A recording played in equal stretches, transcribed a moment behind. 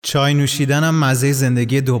چای نوشیدن هم مزه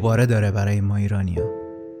زندگی دوباره داره برای ما ایرانی‌ها.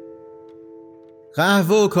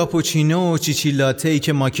 قهوه و کاپوچینو و چیچی لاته‌ای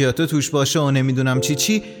که ماکیاتو توش باشه و نمیدونم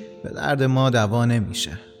چی به درد ما دوا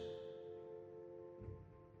نمیشه.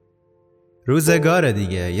 روزگاره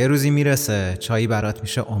دیگه، یه روزی میرسه چایی برات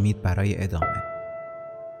میشه امید برای ادامه.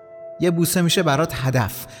 یه بوسه میشه برات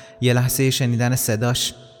هدف، یه لحظه شنیدن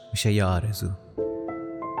صداش میشه یه آرزو.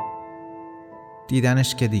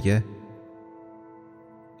 دیدنش که دیگه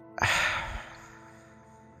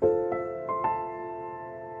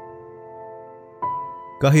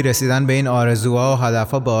گاهی رسیدن به این آرزوها و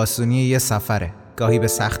هدفها به آسونی یه سفره، گاهی به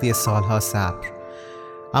سختی سالها صبر،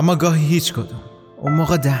 اما گاهی هیچ کدوم. اون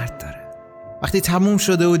موقع درد داره وقتی تموم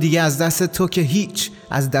شده و دیگه از دست تو که هیچ،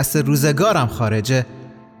 از دست روزگارم خارجه.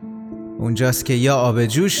 اونجاست که یا آب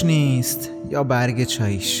جوش نیست یا برگ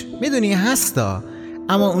چاییش. میدونی هستا،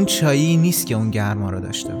 اما اون چایی نیست که اون گرما رو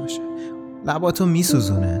داشته باشه. لباتو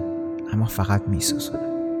میسوزونه اما فقط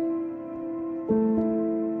میسوزونه.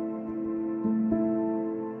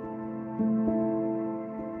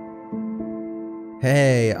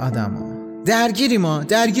 هی آدما، درگیری ما،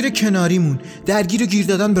 درگیر کناریمون، درگیر گیر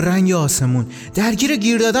دادن به رنگ آسمون، درگیر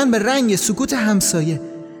گیر دادن به رنگ سکوت همسایه،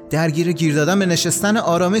 درگیر گیر دادن به نشستن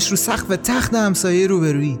آرامش رو سقف تخت همسایه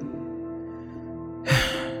روبرویی.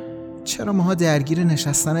 چرا ماها درگیر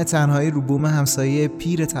نشستن تنهایی رو بوم همسایه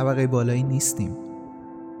پیر طبقه بالایی نیستیم؟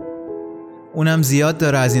 اونم زیاد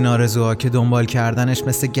داره از این آرزوها که دنبال کردنش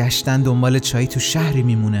مثل گشتن دنبال چایی تو شهری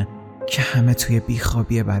میمونه که همه توی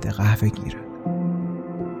بیخوابی بعد قهوه گیره.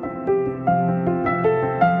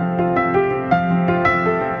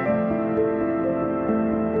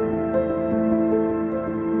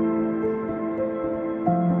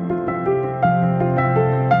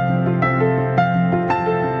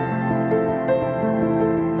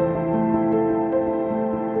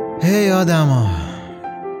 هی آدما،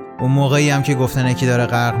 اون موقعی هم که گفتن یکی داره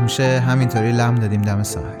غرق میشه همینطوری لم دادیم دم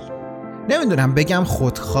ساحل. نمیدونم بگم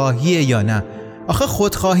خودخواهیه یا نه. آخه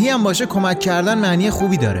خودخواهی هم باشه کمک کردن معنی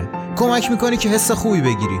خوبی داره. کمک میکنی که حس خوبی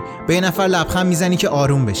بگیری، به یه نفر لبخند میزنی که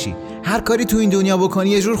آروم بشی. هر کاری تو این دنیا بکنی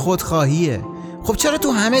یه جور خودخواهیه. خب چرا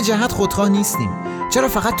تو همه جهت خودخواه نیستیم؟ چرا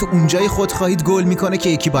فقط تو اونجای خودخواهیت گل میکنه که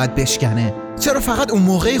یکی باید بشکنه؟ چرا فقط اون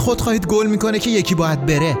موقعی خودخواهیت گل میکنه که یکی باید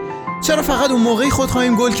بره؟ چرا فقط اون موقعی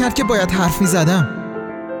خودخواهیم گل کرد که باید حرف میزدم؟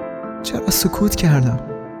 چرا سکوت کردم؟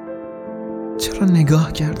 چرا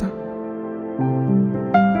نگاه کردم؟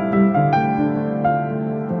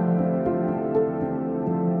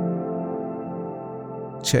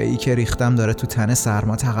 چایی که ریختم داره تو تن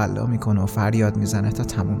سرما تقلا میکنه و فریاد میزنه تا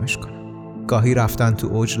تمومش کنم. گاهی رفتن تو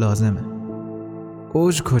اوج لازمه.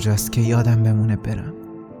 اوج کجاست که یادم بمونه برم؟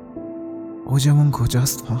 اوجمون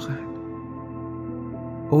کجاست واقعا؟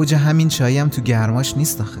 اوج همین چایی هم تو گرماش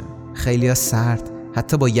نیست آخه. خیلی ها سرد،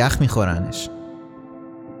 حتی با یخ میخورنش.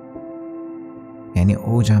 یعنی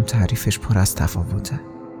اوج هم تعریفش پر از تفاوته.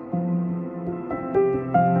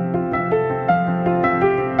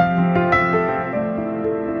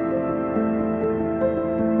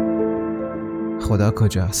 خدا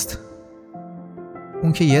کجاست؟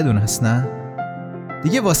 اون که یه دونه است نه؟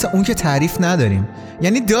 دیگه واسه اون که تعریف نداریم.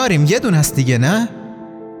 یعنی داریم، یه دونه است دیگه نه؟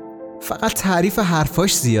 فقط تعریف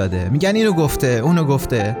حرفاش زیاده. میگن اینو گفته، اونو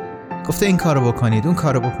گفته این کارو بکنید، اون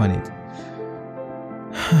کارو بکنید.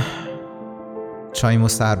 چایمو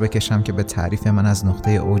سر بکشم که به تعریف من از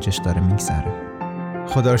نقطه اوجش داره میگذره.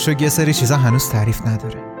 خدا رو شکر یه سری چیزا هنوز تعریف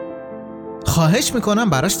نداره. خواهش میکنم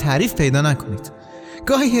براش تعریف پیدا نکنید.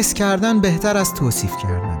 گاهی حس کردن بهتر از توصیف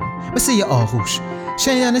کردن. مثل یه آغوش،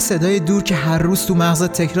 شنیدن صدای دور که هر روز تو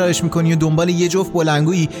مغزت تکرارش میکنی و دنبال یه جفت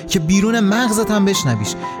بلنگویی که بیرون مغزت هم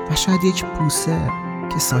بشنویش، و شاید یک بوسه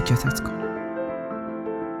که ساکتت کنه.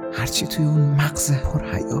 هرچی توی اون مغز پر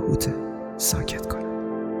هیاهوته ساکت کنه.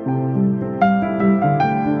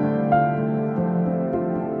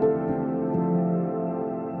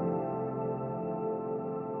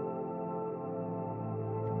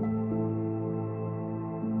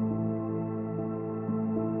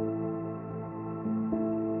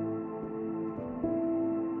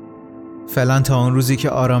 فعلا تا اون روزی که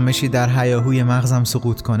آرامشی در هیاهوی مغزم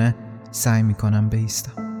سقوط کنه سعی میکنم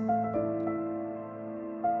بایستم.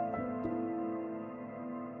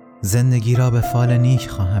 زندگی را به فال نیک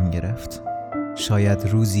خواهم گرفت. شاید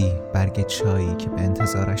روزی برگ چایی که به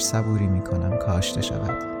انتظارش صبوری میکنم کاشته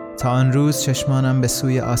شود. تا آن روز چشمانم به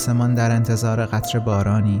سوی آسمان در انتظار قطره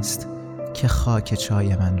بارانی است که خاک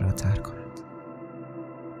چای من را تر کند.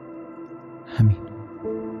 همین.